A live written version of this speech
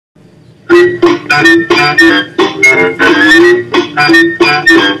Here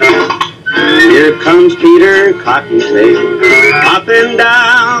comes Peter Cottontail, hopping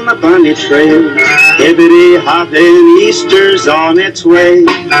down the bunny trail. Hippity hopping, Easter's on its way,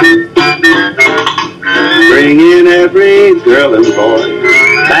 bringing every girl and boy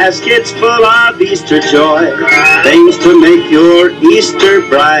baskets full of Easter joy, things to make your Easter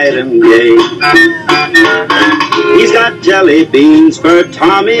bright and gay. He's got jelly beans for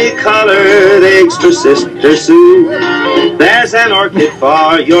Tommy, colored eggs for Sister Sue. There's an orchid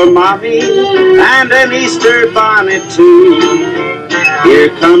for your mommy, and an Easter bonnet too. Here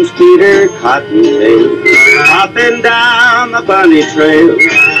comes Peter Cottontail, hopping down the bunny trail.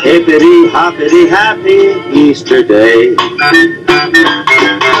 Hippity hoppity happy Easter day.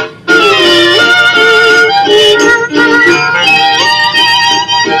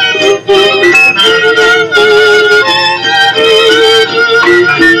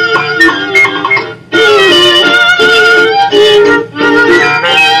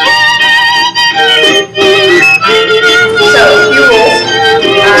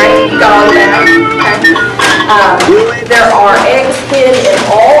 There are eggs hid in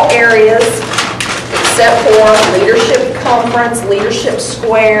all areas except for Leadership Conference, Leadership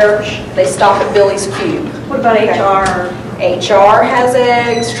Square. They stop at Billy's Cube. What about HR? HR has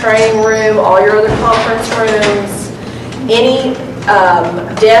eggs, training room, all your other conference rooms. Any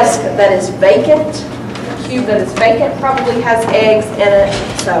desk that is vacant, cube that is vacant probably has eggs in it,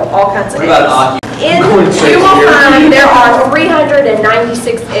 so all kinds of eggs. What about You will find there are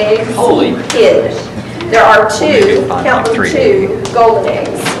 396 eggs hid. There are count them, two golden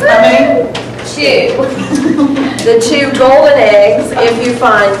eggs. How many? Two. The two golden eggs, if you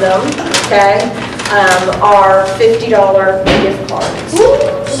find them, okay, are $50 gift cards.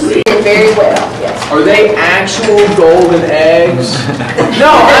 Did very well, yes. Are they actual golden eggs?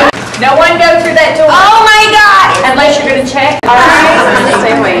 No one go through that door. Oh my God! Unless you're going to check. All right. The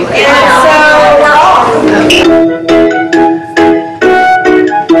same way. And so we're off.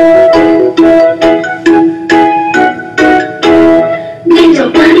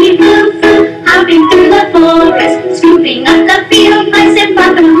 Little bunny flew, hopping through the forest, scooping up the field mice and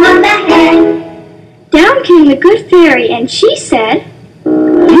popping them on the head. Down came the good fairy, and she said,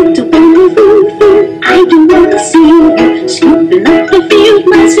 "Little bunny flew, I don't want to see you scooping up the field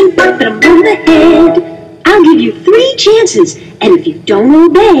mice and popping them on the head. I'll give you 3 chances, and if you don't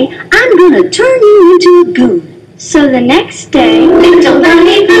obey, I'm gonna turn you into a goon." So the next day, little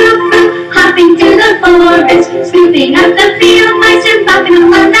bunny flew, hopping through the forest, scooping up the field mice and popping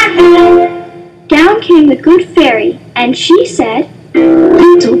them on the head. Down came the good fairy, and she said,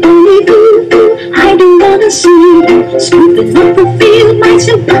 "Little bunny flew, I don't want to see you scooping up the field mice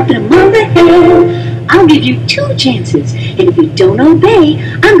and popping them on the head. I'll give you 2 chances, and if you don't obey,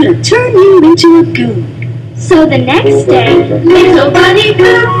 I'm gonna turn you into a goon." So the next day, little bunny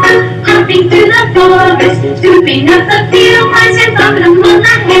flew, hopping through the forest, scooping up the field mice and popping them on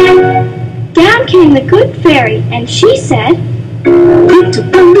the head. Down came the good fairy, and she said, "Little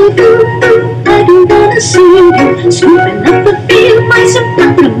bunny flew, I don't want to see you scooping up the field mice and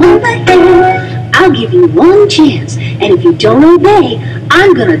popping them on the head. I'll give you 1 chance, and if you don't obey,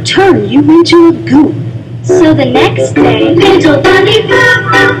 I'm gonna turn you into a goon." So the next day, little bunny flew,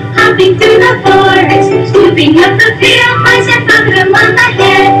 hopping through the forest, scooping up the field mice and popping them on the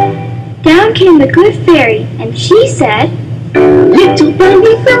head. Down came the good fairy, and she said, "Little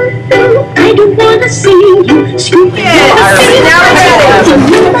bunny flew, I don't want to see you scooping up the field mice and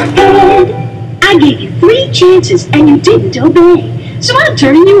popping them on the head. I gave you 3 chances, and you didn't obey, so I'm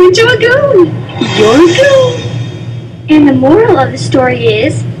turning you into a goon. You're a goon." And the moral of the story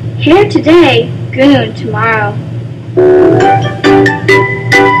is, hare today, goon tomorrow.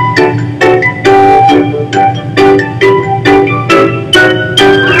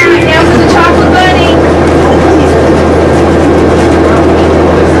 Alright, now for the chocolate bunny.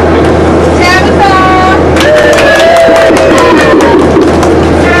 Tabitha!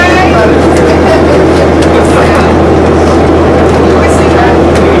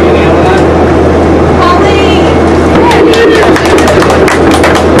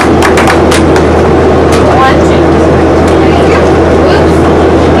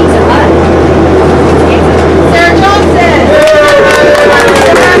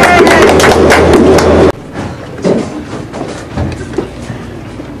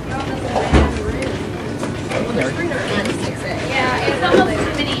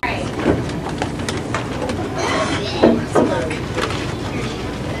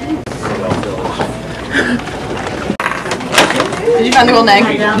 Did you find the golden egg?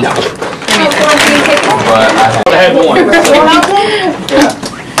 No. But I had one.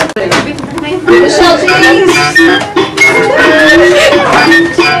 Yeah. Here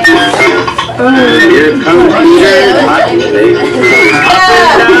comes Peter, hot and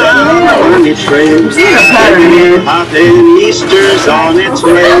down on its trail. Hopping Easter's on its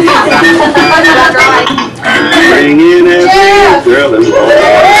way. Bringing every girl and boy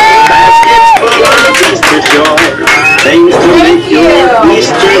baskets full of Easter joy. Things to make your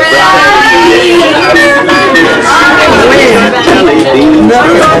Easter bright. Jelly beans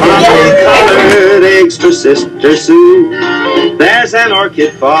for colored eggs for Sister Sue. There's an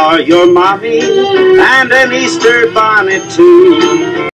orchid for your mommy and an Easter bonnet too.